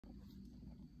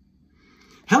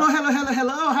Hello.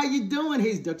 How you doing?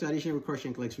 Hey, it's Dr. Adesina with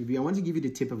NCLEX Review. I want to give you the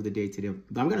tip of the day today,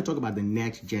 but I'm going to talk about the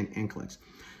Next Gen NCLEX.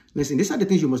 Listen, these are the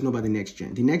things you must know about the Next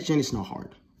Gen. The Next Gen is not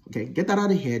hard. Okay, get that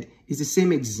out of your head. It's the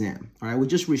same exam. All right, we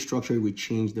just restructure it. We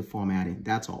change the formatting.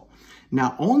 That's all.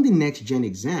 Now, on the Next Gen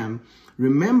exam,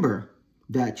 remember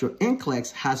that your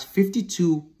NCLEX has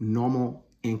 52 normal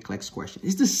NCLEX questions.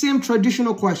 It's the same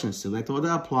traditional questions. Select all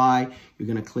that apply. You're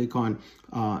going to click on,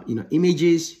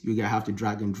 images. You're going to have to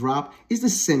drag and drop. It's the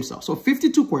same stuff. So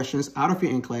 52 questions out of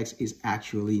your NCLEX is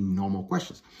actually normal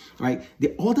questions, right?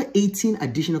 The other 18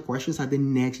 additional questions are the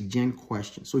Next Gen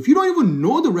questions. So if you don't even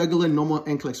know the regular normal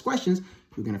NCLEX questions,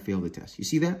 you're going to fail the test. You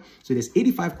see that? So there's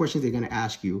 85 questions they're going to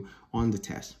ask you on the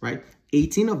test, right?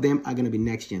 18 of them are going to be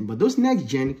Next Gen, but those Next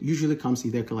Gen usually comes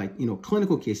either like,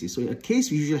 clinical cases. So a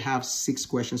case, we usually have 6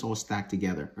 questions all stacked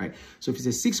together, right? So if it's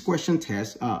a 6-question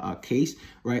test, case,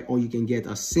 right? Or you can get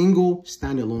a single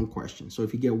standalone question. So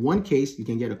if you get one case, you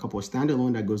can get a couple of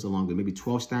standalone that goes along with maybe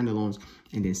 12 standalones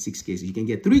and then 6 cases. You can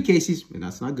get 3 cases, and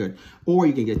that's not good. Or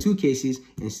you can get 2 cases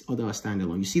and other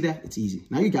standalone. You see that? It's easy.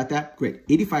 Now you got that? Great.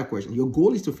 85 questions. Your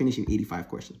goal is to finish in 85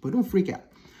 questions, but don't freak out.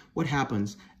 What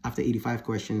happens after 85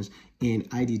 questions and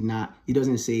it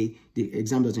doesn't say the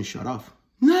exam doesn't shut off?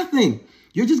 Nothing.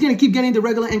 You're just going to keep getting the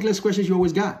regular NCLEX questions you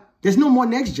always got. There's no more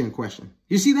Next Gen question.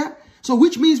 You see that? So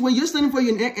which means when you're studying for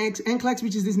your NCLEX,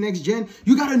 which is this Next Gen,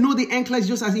 you got to know the NCLEX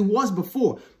just as it was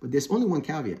before. But there's only one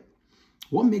caveat.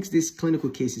 What makes these clinical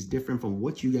cases different from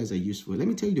what you guys are used to? Let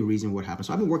me tell you the reason what happened.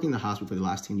 So I've been working in the hospital for the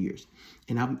last 10 years.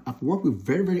 And I've worked with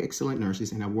very, very excellent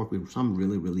nurses. And I've worked with some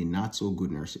really, really not so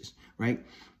good nurses, right?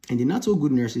 And the not so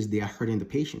good nurses, they are hurting the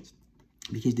patients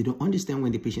because they don't understand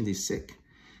when the patient is sick,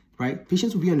 right?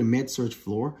 Patients will be on the med surg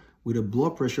floor with a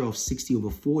blood pressure of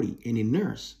 60/40. And a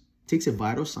nurse takes a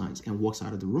vital signs and walks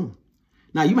out of the room.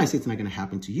 Now, you might say it's not going to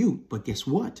happen to you, but guess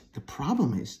what? The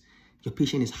problem is, your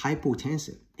patient is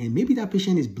hypotensive, and maybe that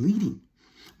patient is bleeding.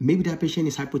 Maybe that patient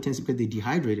is hypotensive because they're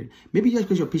dehydrated. Maybe just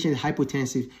because your patient is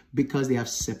hypotensive because they have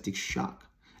septic shock.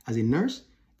 As a nurse,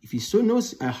 if you still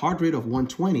notice a heart rate of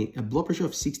 120, a blood pressure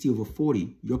of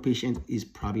 60/40, your patient is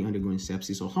probably undergoing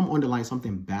sepsis or some underlying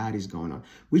something bad is going on,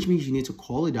 which means you need to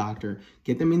call a doctor,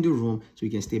 get them in the room so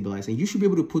you can stabilize. And you should be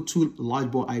able to put 2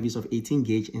 large bore IVs of 18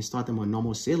 gauge and start them on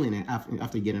normal saline and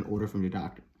after you get an order from the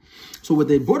doctor. So what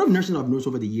the Board of Nursing have noticed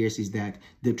over the years is that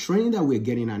the training that we're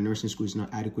getting in our nursing school is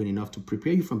not adequate enough to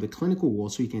prepare you from the clinical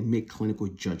world so you can make clinical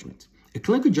judgment. A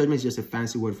clinical judgment is just a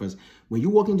fancy word for us. When you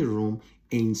walk into the room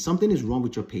and something is wrong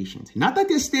with your patient, not that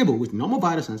they're stable with normal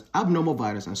vital signs, abnormal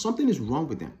vital signs, something is wrong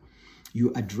with them,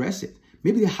 you address it.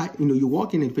 Maybe you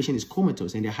walk in and the patient is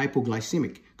comatose and they're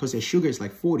hypoglycemic because their sugar is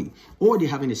like 40, or they're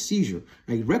having a seizure.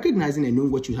 Like recognizing and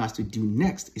knowing what you have to do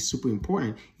next is super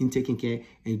important in taking care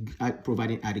and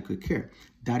providing adequate care.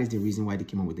 That is the reason why they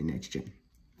came up with the Next Gen.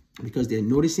 Because they're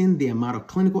noticing the amount of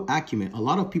clinical acumen. A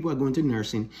lot of people are going to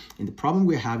nursing, and the problem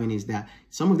we're having is that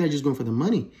some of them are just going for the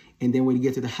money. And then when you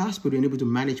get to the hospital, you're able to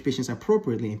manage patients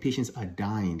appropriately, and patients are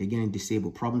dying. They're getting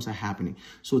disabled. Problems are happening.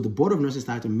 So the Board of Nurses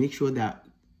started to make sure that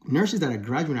nurses that are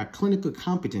graduating are clinically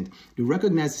competent. They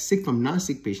recognize sick from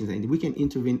non-sick patients, and we can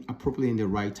intervene appropriately in the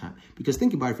right time. Because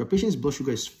think about it, if your patient's blood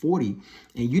sugar is 40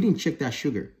 and you didn't check that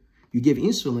sugar, you give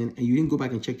insulin and you didn't go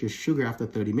back and check your sugar after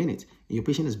 30 minutes, and your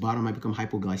patient's bottom might become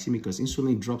hypoglycemic because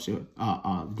insulin drops your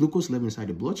glucose level inside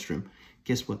the bloodstream.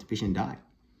 Guess what? The patient died.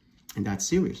 And that's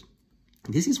serious.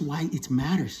 This is why it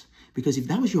matters. Because if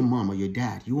that was your mom or your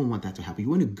dad, you won't want that to happen. You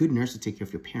want a good nurse to take care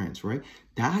of your parents, right?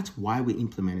 That's why we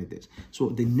implemented this. So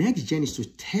the Next Gen is to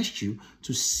test you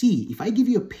to see if I give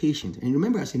you a patient, and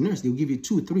remember as a nurse, they'll give you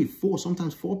 2, 3, 4,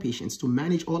 sometimes 4 patients to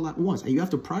manage all at once. And you have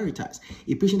to prioritize.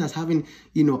 A patient that's having,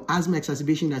 asthma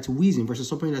exacerbation that's wheezing versus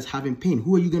somebody that's having pain,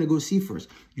 who are you going to go see first?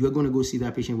 You are going to go see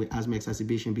that patient with asthma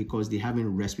exacerbation because they're having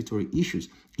respiratory issues.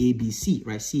 ABC,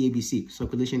 right? CABC,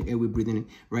 circulation, airway, breathing,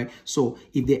 right? So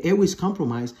if their airway is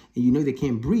compromised and you know they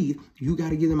can't breathe, you got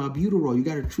to give them albuterol. You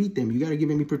got to treat them. You got to give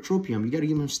them ipratropium. You got to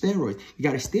give them steroids. You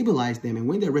got to stabilize them. And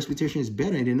when their respiration is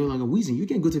better and they're no longer wheezing, you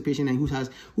can go to a patient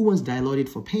who wants dilaudid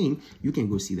for pain. You can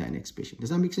go see that next patient. Does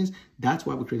that make sense? That's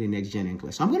why we created Next Gen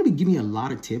NCLEX. So I'm going to be giving you a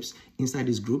lot of tips inside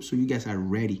this group so you guys are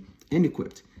ready and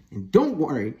equipped. And don't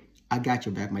worry, I got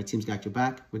your back. My team's got your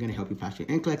back. We're going to help you pass your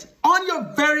NCLEX on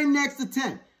your very next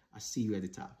attempt. I'll see you at the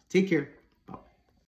top. Take care.